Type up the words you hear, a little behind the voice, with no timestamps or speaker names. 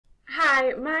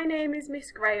Hi, my name is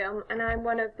Miss Graham and I'm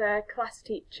one of the class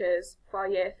teachers for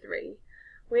Year 3.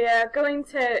 We are going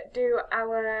to do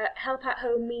our Help at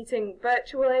Home meeting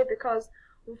virtually because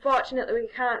unfortunately we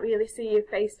can't really see you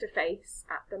face to face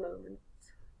at the moment.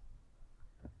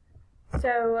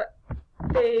 So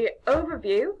the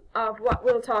overview of what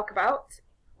we'll talk about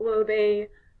will be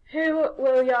who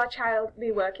will your child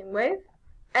be working with,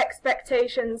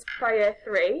 expectations for Year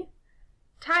 3,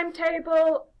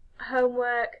 timetable,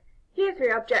 homework, Year 3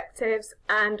 objectives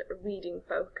and reading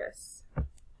focus.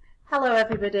 Hello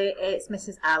everybody, it's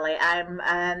Mrs. Ali. I'm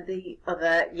the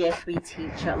other Year 3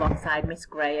 teacher alongside Miss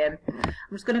Graham. I'm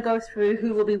just going to go through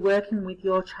who will be working with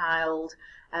your child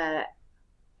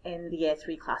in the Year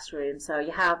 3 classroom. So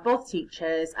you have both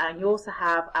teachers and you also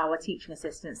have our teaching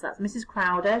assistants. That's Mrs.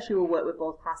 Crowder, she will work with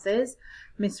both classes.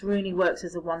 Miss Rooney works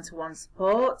as a one-to-one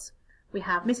support. We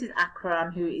have Mrs.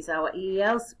 Akram, who is our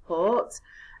EEL support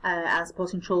and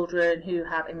supporting children who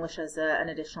have English as an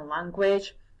additional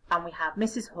language. And we have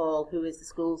Mrs. Hall, who is the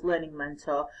school's learning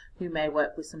mentor, who may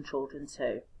work with some children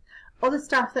too. Other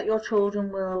staff that your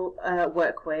children will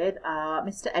work with are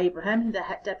Mr. Abraham, the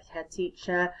deputy head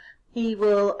teacher. He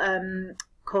will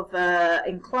cover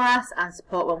in class and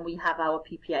support when we have our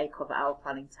PPA cover, our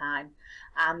planning time.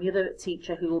 And the other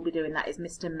teacher who will be doing that is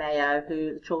Mr. Mayo,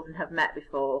 who the children have met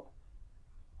before.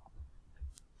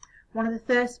 One of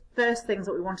the first things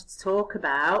that we wanted to talk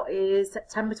about is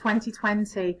September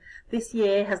 2020. This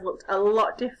year has looked a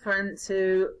lot different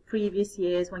to previous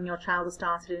years when your child has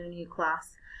started in a new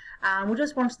class. And we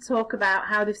just wanted to talk about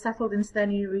how they've settled into their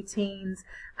new routines.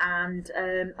 And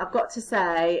I've got to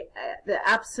say, they're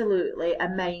absolutely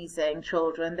amazing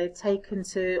children. They've taken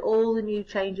to all the new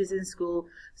changes in school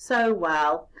so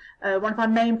well. One of our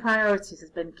main priorities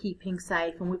has been keeping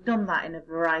safe, and we've done that in a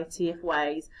variety of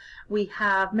ways. We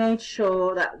have made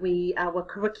sure that our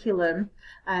curriculum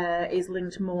is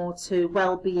linked more to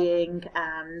well-being,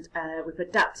 and we've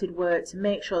adapted work to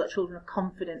make sure that children are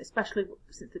confident, especially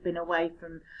since they've been away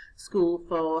from school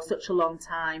for such a long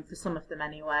time, for some of them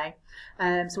anyway.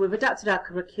 So we've adapted our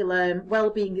curriculum.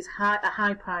 Well-being is a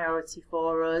high priority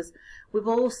for us. We've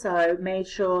also made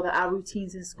sure that our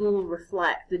routines in school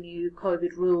reflect the new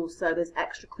COVID rules, so there's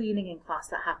extra cleaning in class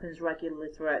that happens regularly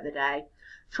throughout the day.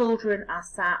 Children are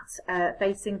sat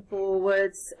facing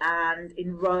forwards and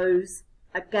in rows.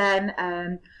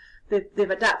 Again, they've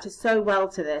adapted so well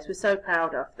to this. We're so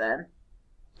proud of them.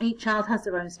 Each child has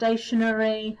their own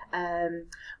stationery.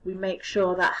 We make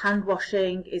sure that hand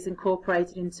washing is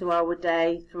incorporated into our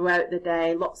day throughout the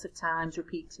day, lots of times,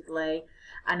 repeatedly.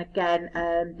 And again,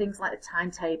 things like the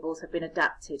timetables have been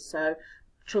adapted. So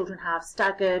children have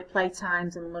staggered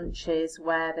playtimes and lunches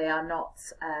where they are not,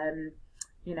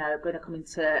 going to come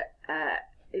into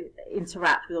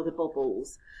interact with other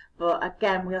bubbles. But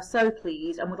again, we are so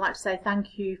pleased and would like to say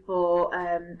thank you for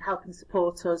helping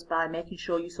support us by making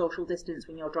sure you social distance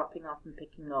when you're dropping off and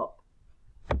picking up.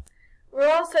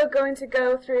 We're also going to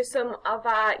go through some of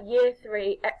our Year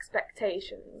 3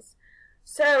 expectations.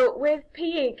 So with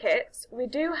PE kits, we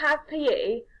do have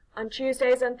PE on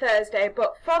Tuesdays and Thursday,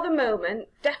 but for the moment,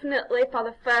 definitely for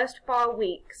the first 4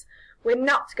 weeks, we're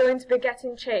not going to be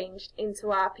getting changed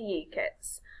into our PE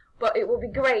kits. But it would be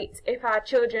great if our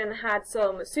children had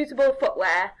some suitable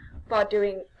footwear for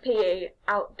doing PE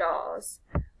outdoors.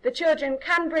 The children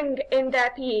can bring in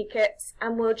their PE kits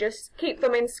and we'll just keep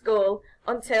them in school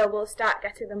until we'll start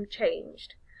getting them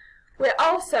changed. We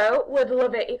also would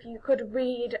love it if you could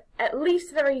read at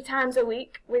least 3 times a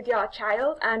week with your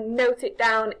child and note it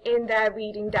down in their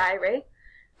reading diary.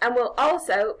 And we'll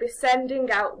also be sending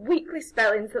out weekly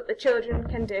spellings that the children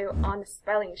can do on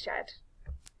Spelling Shed.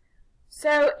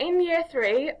 So in Year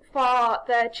 3, for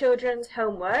the children's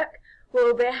homework,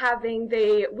 we'll be having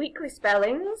the weekly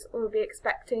spellings, we'll be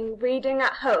expecting reading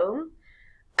at home,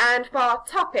 and for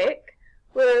topic,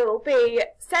 we'll be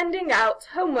sending out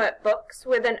homework books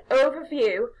with an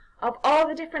overview of all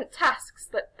the different tasks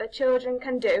that the children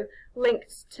can do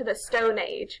linked to the Stone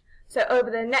Age. So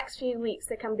over the next few weeks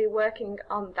they can be working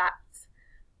on that.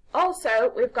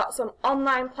 Also, we've got some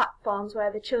online platforms where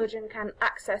the children can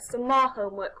access some more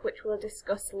homework, which we'll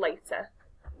discuss later.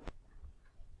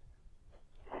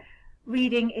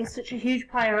 Reading is such a huge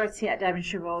priority at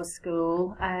Devonshire Road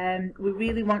School. We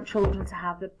really want children to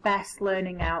have the best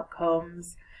learning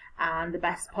outcomes and the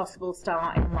best possible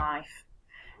start in life.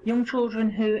 Young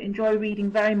children who enjoy reading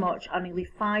very much are nearly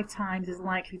 5 times as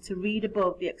likely to read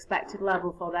above the expected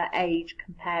level for their age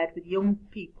compared with young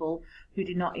people who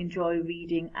do not enjoy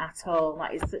reading at all.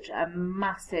 That is such a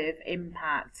massive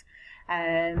impact.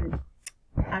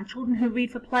 And children who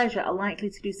read for pleasure are likely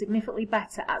to do significantly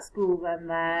better at school than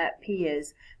their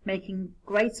peers, making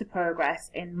greater progress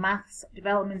in maths,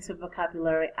 development of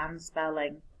vocabulary and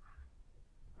spelling.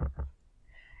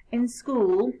 In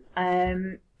school,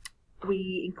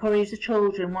 we encourage the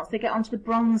children, once they get onto the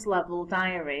bronze level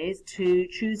diaries, to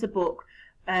choose a book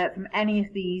from any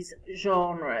of these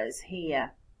genres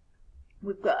here.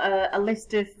 We've got a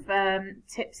list of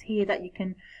tips here that you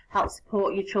can help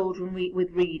support your children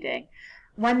with reading.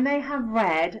 When they have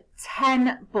read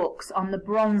 10 books on the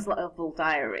bronze level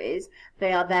diaries,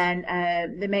 they are then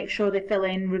they make sure they fill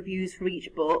in reviews for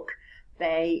each book.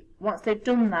 Once they've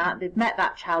done that, they've met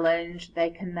that challenge, they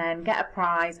can then get a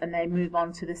prize and they move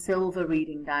on to the silver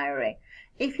reading diary.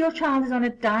 If your child is on a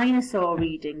dinosaur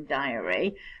reading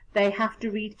diary, they have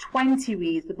to read 20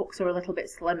 reads. The books are a little bit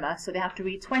slimmer, so they have to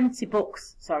read 20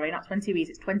 books. Sorry, not 20 reads,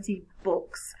 it's 20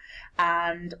 books.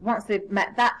 And once they've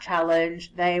met that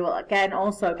challenge, they will again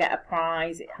also get a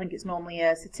prize. I think it's normally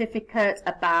a certificate,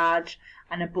 a badge,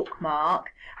 and a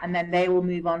bookmark. And then they will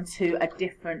move on to a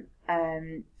different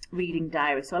reading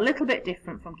diary. So a little bit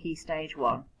different from Key Stage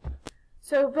 1.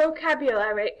 So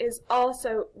vocabulary is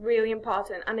also really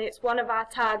important, and it's one of our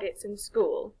targets in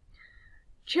school.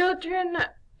 Children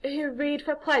who read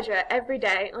for pleasure every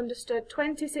day understood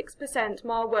 26%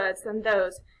 more words than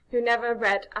those who never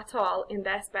read at all in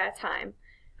their spare time.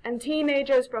 And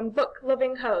teenagers from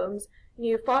book-loving homes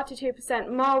knew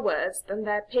 42% more words than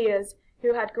their peers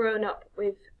who had grown up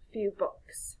with few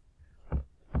books.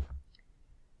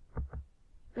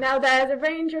 Now there's a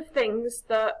range of things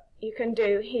that you can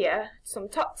do here, some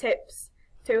top tips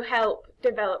to help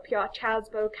develop your child's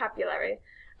vocabulary.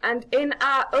 And in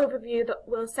our overview that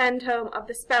we'll send home of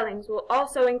the spellings, we'll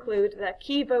also include the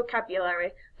key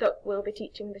vocabulary that we'll be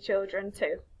teaching the children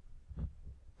too.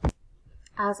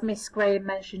 As Miss Graham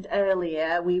mentioned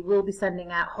earlier, we will be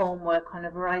sending out homework on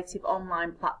a variety of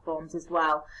online platforms as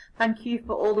well. Thank you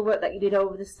for all the work that you did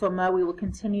over the summer. We will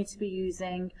continue to be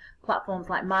using platforms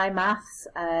like My Maths,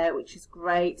 which is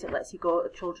great. It lets you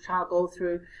child go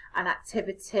through an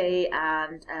activity,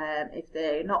 and if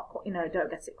they're not, don't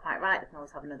get it quite right, they can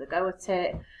always have another go at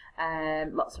it.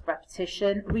 Lots of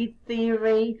repetition. Read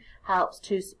Theory helps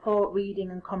to support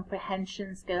reading and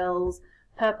comprehension skills.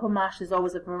 Purple Mash, there's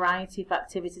always a variety of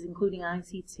activities, including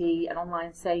ICT and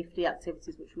online safety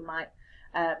activities, which we might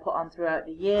put on throughout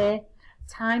the year.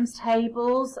 Times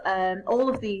tables, all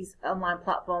of these online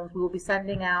platforms, we will be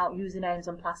sending out usernames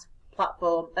and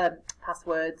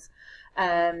passwords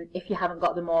if you haven't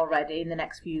got them already in the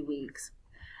next few weeks.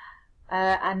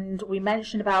 And we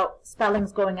mentioned about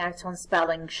spellings going out on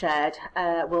Spelling Shed.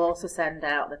 We'll also send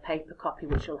out the paper copy,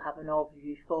 which will have an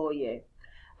overview for you.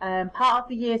 Part of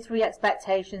the Year 3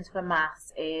 expectations for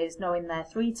maths is knowing their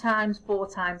 3 times, 4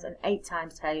 times and 8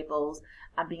 times tables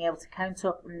and being able to count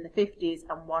up in the 50s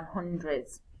and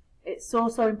 100s. It's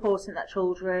so important that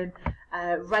children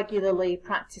regularly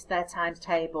practice their times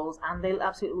tables, and they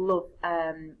absolutely love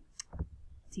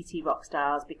TT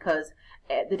Rockstars because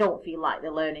they don't feel like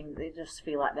they're learning, they just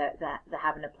feel like they're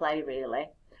having a play really.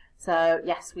 So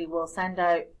yes, we will send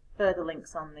out further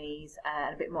links on these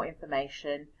and a bit more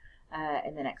information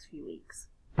in the next few weeks.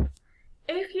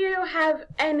 If you have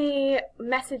any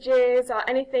messages or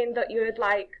anything that you would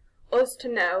like us to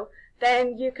know,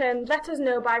 then you can let us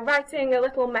know by writing a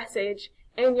little message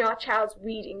in your child's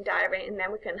reading diary, and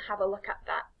then we can have a look at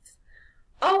that.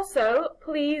 Also,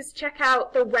 please check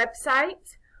out the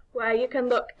website where you can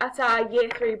look at our Year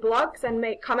 3 blogs and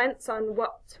make comments on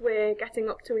what we're getting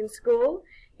up to in school.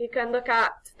 You can look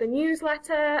at the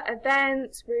newsletter,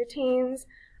 events, routines,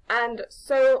 and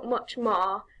so much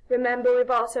more. Remember, we've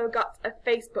also got a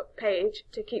Facebook page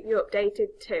to keep you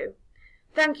updated too.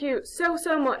 Thank you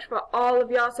so much for all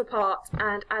of your support,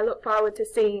 and I look forward to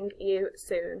seeing you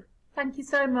soon. Thank you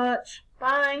so much.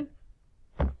 Bye.